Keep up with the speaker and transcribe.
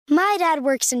My dad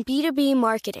works in B2B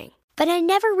marketing, but I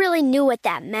never really knew what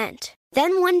that meant.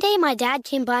 Then one day my dad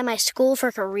came by my school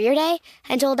for career day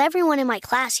and told everyone in my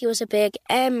class he was a big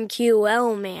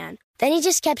MQL man. Then he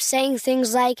just kept saying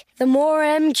things like, the more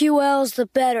MQLs, the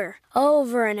better,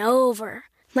 over and over.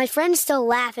 My friends still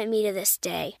laugh at me to this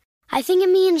day. I think it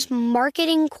means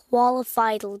marketing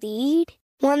qualified lead.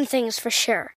 One thing's for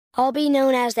sure, I'll be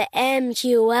known as the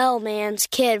MQL man's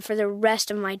kid for the rest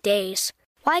of my days.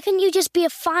 Why couldn't you just be a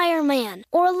fireman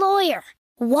or a lawyer?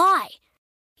 Why?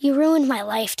 You ruined my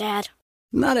life, Dad.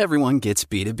 Not everyone gets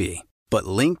B2B, but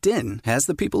LinkedIn has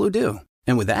the people who do.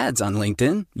 And with ads on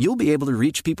LinkedIn, you'll be able to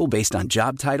reach people based on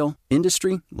job title,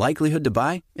 industry, likelihood to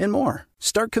buy, and more.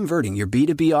 Start converting your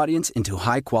B2B audience into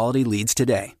high-quality leads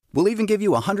today. We'll even give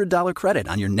you a $100 credit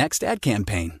on your next ad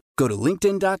campaign. Go to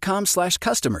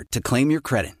linkedin.com/customer to claim your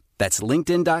credit. That's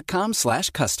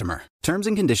linkedin.com/customer. Terms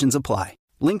and conditions apply.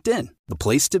 LinkedIn, the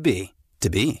place to be,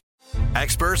 to be.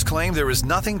 Experts claim there is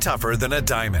nothing tougher than a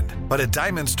diamond. But at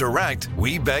Diamonds Direct,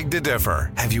 we beg to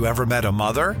differ. Have you ever met a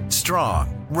mother?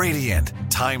 Strong, radiant,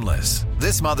 timeless.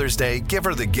 This Mother's Day, give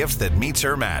her the gift that meets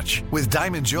her match. With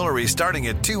diamond jewelry starting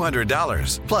at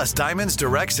 $200. Plus Diamonds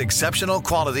Direct's exceptional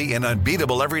quality and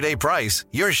unbeatable everyday price,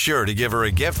 you're sure to give her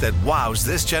a gift that wows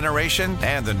this generation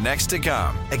and the next to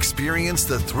come. Experience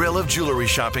the thrill of jewelry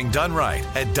shopping done right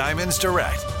at Diamonds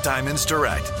Direct. Diamonds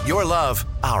Direct. Your love,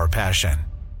 our passion.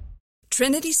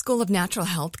 Trinity School of Natural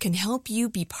Health can help you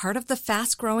be part of the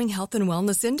fast-growing health and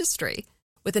wellness industry.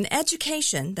 With an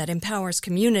education that empowers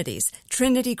communities,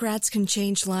 Trinity grads can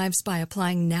change lives by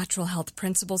applying natural health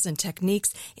principles and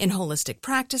techniques in holistic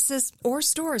practices or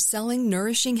stores selling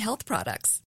nourishing health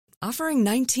products. Offering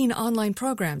 19 online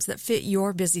programs that fit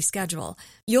your busy schedule,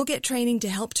 you'll get training to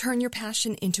help turn your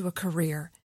passion into a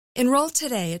career. Enroll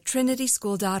today at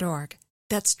trinityschool.org.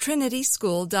 That's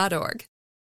trinityschool.org.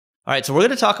 All right, so we're going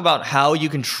to talk about how you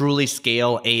can truly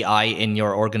scale AI in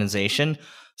your organization.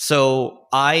 So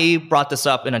I brought this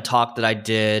up in a talk that I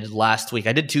did last week.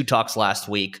 I did 2 talks last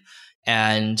week.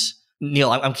 And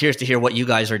Neil, I'm curious to hear what you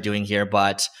guys are doing here,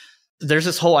 but there's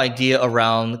this whole idea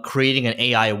around creating an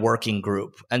AI working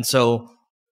group. And so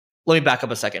let me back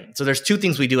up a second. So there's 2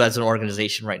 things we do as an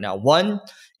organization right now. One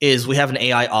is we have an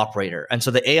AI operator. And so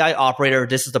the AI operator,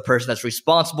 this is the person that's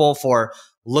responsible for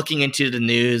looking into the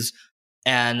news,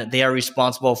 and they are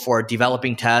responsible for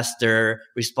developing tests. They're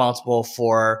responsible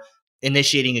for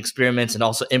initiating experiments and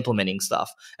also implementing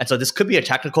stuff. And so this could be a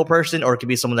technical person, or it could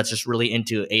be someone that's just really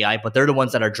into AI, but they're the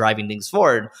ones that are driving things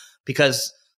forward,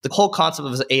 because the whole concept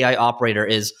of an AI operator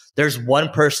is there's one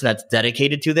person that's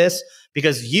dedicated to this.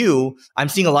 Because I'm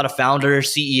seeing a lot of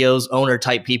founders, CEOs, owner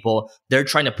type people, they're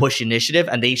trying to push initiative,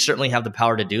 and they certainly have the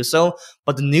power to do so.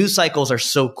 But the news cycles are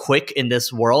so quick in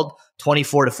this world,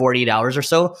 24 to 48 hours or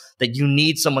so, that you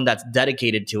need someone that's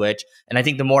dedicated to it. And I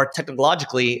think the more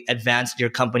technologically advanced your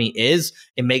company is,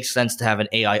 it makes sense to have an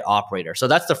AI operator. So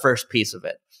that's the first piece of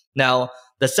it. Now,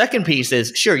 the second piece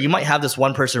is, sure, you might have this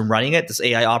one person running it, this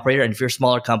AI operator, and if you're a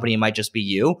smaller company, it might just be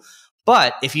you.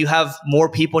 But if you have more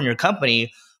people in your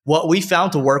company, what we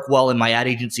found to work well in my ad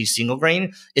agency, Single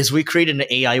Grain, is we created an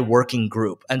AI working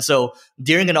group. And so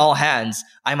during an all hands,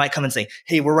 I might come and say,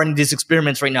 hey, we're running these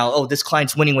experiments right now. Oh, this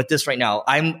client's winning with this right now.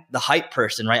 I'm the hype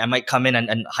person, right? I might come in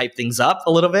and hype things up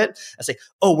a little bit and say,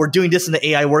 oh, we're doing this in the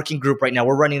AI working group right now.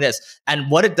 We're running this. And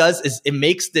what it does is it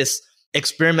makes this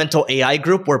experimental AI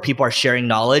group where people are sharing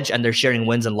knowledge and they're sharing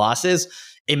wins and losses.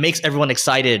 It makes everyone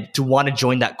excited to want to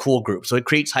join that cool group. So it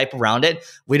creates hype around it.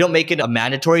 We don't make it a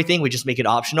mandatory thing. We just make it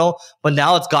optional. But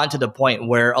now it's gotten to the point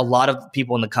where a lot of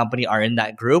people in the company are in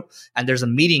that group. And there's a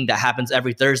meeting that happens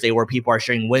every Thursday where people are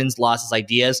sharing wins, losses,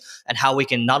 ideas, and how we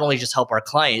can not only just help our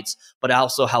clients, but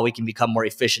also how we can become more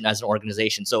efficient as an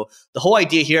organization. So the whole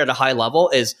idea here at a high level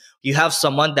is you have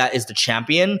someone that is the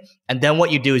champion. And then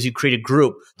what you do is you create a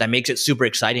group that makes it super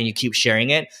exciting. You keep sharing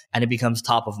it and it becomes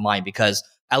top of mind, because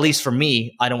at least for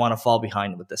me, I don't want to fall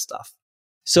behind with this stuff.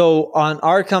 So on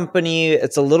our company,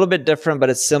 it's a little bit different, but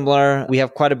it's similar. We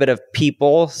have quite a bit of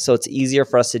people, so it's easier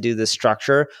for us to do this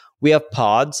structure. We have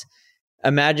pods.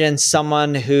 Imagine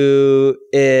someone who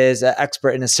is an expert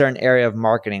in a certain area of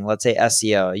marketing, let's say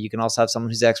SEO. You can also have someone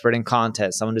who's expert in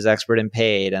content, someone who's expert in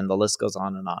paid, and the list goes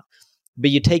on and on.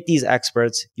 But you take these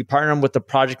experts, you partner them with the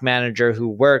project manager who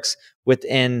works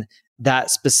within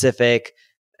that specific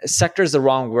sector is the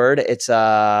wrong word. It's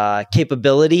a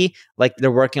capability, like they're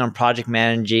working on project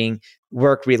managing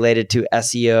work related to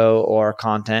SEO or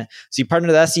content. So you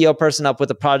partner the SEO person up with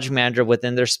a project manager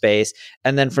within their space.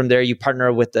 And then from there, you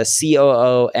partner with the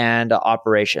COO and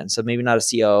operations. So maybe not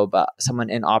a COO, but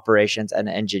someone in operations and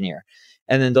an engineer.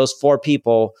 And then those 4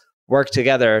 people work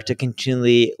together to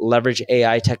continually leverage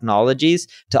AI technologies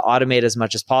to automate as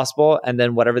much as possible. And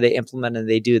then whatever they implement and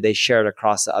they do, they share it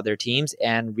across the other teams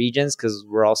and regions, because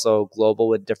we're also global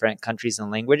with different countries and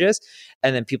languages.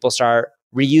 And then people start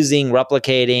reusing,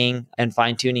 replicating, and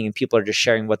fine-tuning, and people are just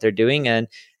sharing what they're doing. And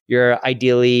you're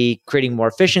ideally creating more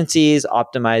efficiencies,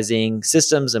 optimizing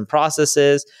systems and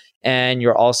processes, and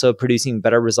you're also producing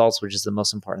better results, which is the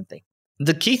most important thing.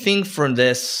 The key thing from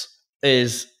this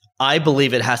is I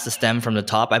believe it has to stem from the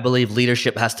top. I believe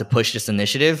leadership has to push this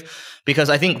initiative, because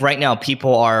I think right now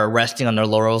people are resting on their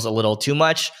laurels a little too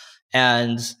much.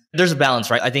 And there's a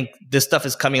balance, right? I think this stuff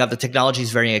is coming up. The technology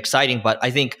is very exciting, but I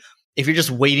think if you're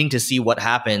just waiting to see what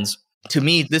happens, to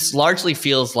me, this largely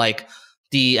feels like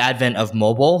the advent of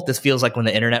mobile. This feels like when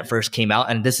the internet first came out,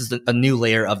 and this is a new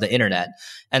layer of the internet.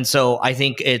 And so I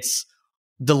think it's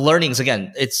the learnings,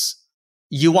 again,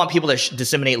 you want people to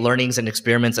disseminate learnings and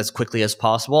experiments as quickly as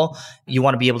possible. You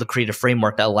want to be able to create a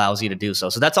framework that allows you to do so.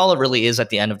 So that's all it really is at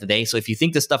the end of the day. So if you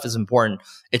think this stuff is important,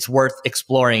 it's worth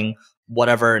exploring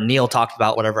whatever Neil talked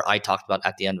about, whatever I talked about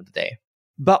at the end of the day.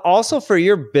 But also for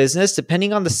your business,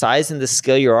 depending on the size and the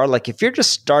skill you are, like if you're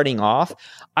just starting off,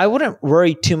 I wouldn't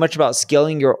worry too much about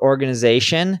scaling your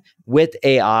organization with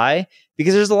AI,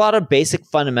 because there's a lot of basic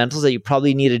fundamentals that you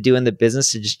probably need to do in the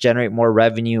business to just generate more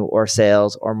revenue or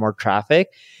sales or more traffic.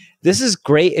 This is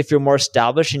great if you're more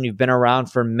established and you've been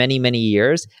around for many, many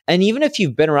years. And even if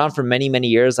you've been around for many, many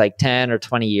years, like 10 or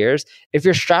 20 years, if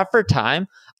you're strapped for time,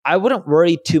 I wouldn't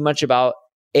worry too much about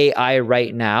AI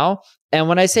right now. And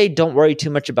when I say don't worry too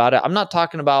much about it, I'm not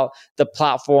talking about the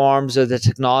platforms or the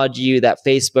technology that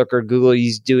Facebook or Google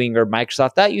is doing or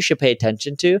Microsoft. That you should pay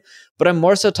attention to. But I'm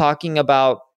more so talking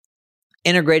about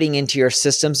integrating into your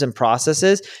systems and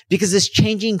processes, because it's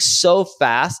changing so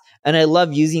fast. And I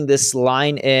love using this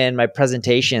line in my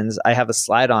presentations. I have a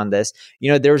slide on this.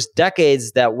 There's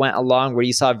decades that went along where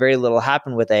you saw very little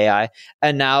happen with AI.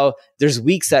 And now there's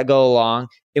weeks that go along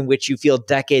in which you feel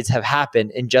decades have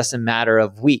happened in just a matter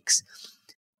of weeks.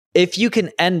 If you can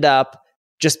end up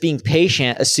just being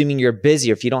patient, assuming you're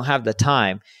busy, or if you don't have the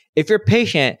time, if you're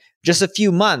patient, just a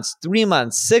few months, 3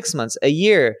 months, 6 months, a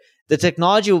year, the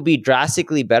technology will be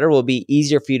drastically better, will be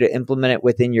easier for you to implement it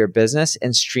within your business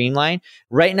and streamline.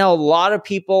 Right now, a lot of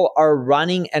people are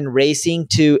running and racing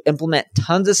to implement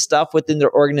tons of stuff within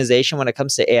their organization when it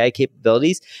comes to AI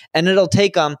capabilities. And it'll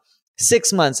take them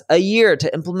 6 months, a year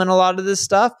to implement a lot of this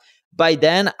stuff. By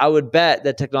then, I would bet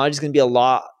that technology is going to be a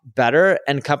lot better,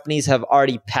 and companies have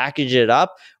already packaged it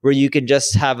up where you can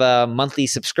just have a monthly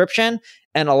subscription,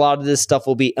 and a lot of this stuff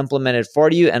will be implemented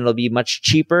for you, and it'll be much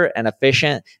cheaper and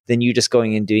efficient than you just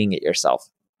going and doing it yourself.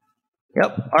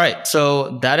 Yep. All right.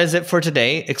 So that is it for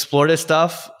today. Explore this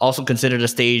stuff. Also consider the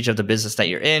stage of the business that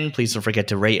you're in. Please don't forget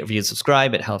to rate, review,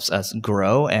 subscribe. It helps us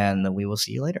grow, and we will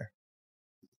see you later.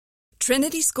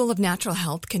 Trinity School of Natural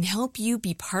Health can help you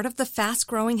be part of the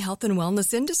fast-growing health and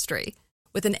wellness industry.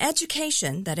 With an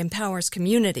education that empowers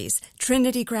communities,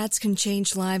 Trinity grads can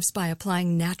change lives by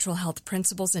applying natural health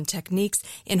principles and techniques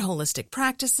in holistic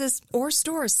practices or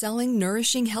stores selling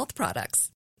nourishing health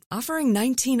products. Offering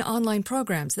 19 online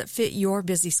programs that fit your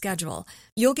busy schedule,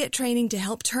 you'll get training to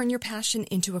help turn your passion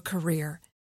into a career.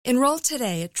 Enroll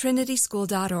today at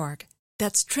trinityschool.org.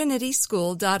 That's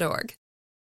trinityschool.org.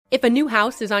 If a new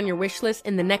house is on your wish list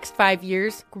in the next 5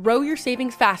 years, grow your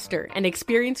savings faster and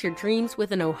experience your dreams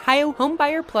with an Ohio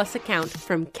Homebuyer Plus account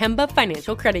from Kemba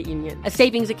Financial Credit Union. A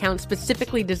savings account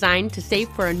specifically designed to save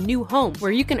for a new home,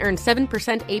 where you can earn 7%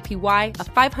 APY,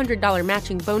 a $500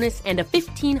 matching bonus, and a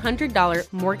 $1,500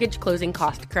 mortgage closing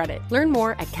cost credit. Learn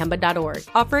more at Kemba.org.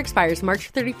 Offer expires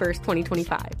March 31st,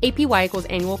 2025. APY equals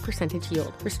annual percentage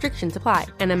yield. Restrictions apply.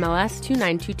 NMLS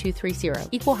 292230.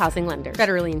 Equal housing lender.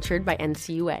 Federally insured by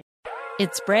NCUA.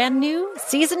 It's brand new,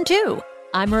 Season 2.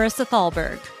 I'm Marissa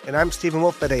Thalberg. And I'm Stephen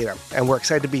Wolf Pereira. And we're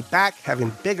excited to be back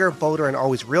having bigger, bolder, and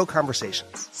always real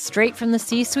conversations. Straight from the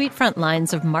C-suite front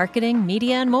lines of marketing,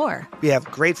 media, and more. We have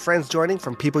great friends joining,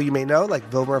 from people you may know,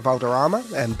 like Wilmer Valderrama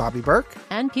and Bobby Burke.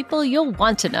 And people you'll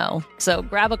want to know. So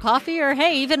grab a coffee or,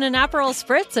 hey, even an Aperol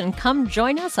Spritz and come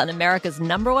join us on America's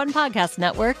 #1 podcast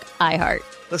network, iHeart.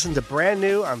 Listen to Brand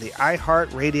New on the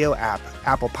iHeart Radio app,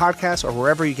 Apple Podcasts, or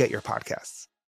wherever you get your podcasts.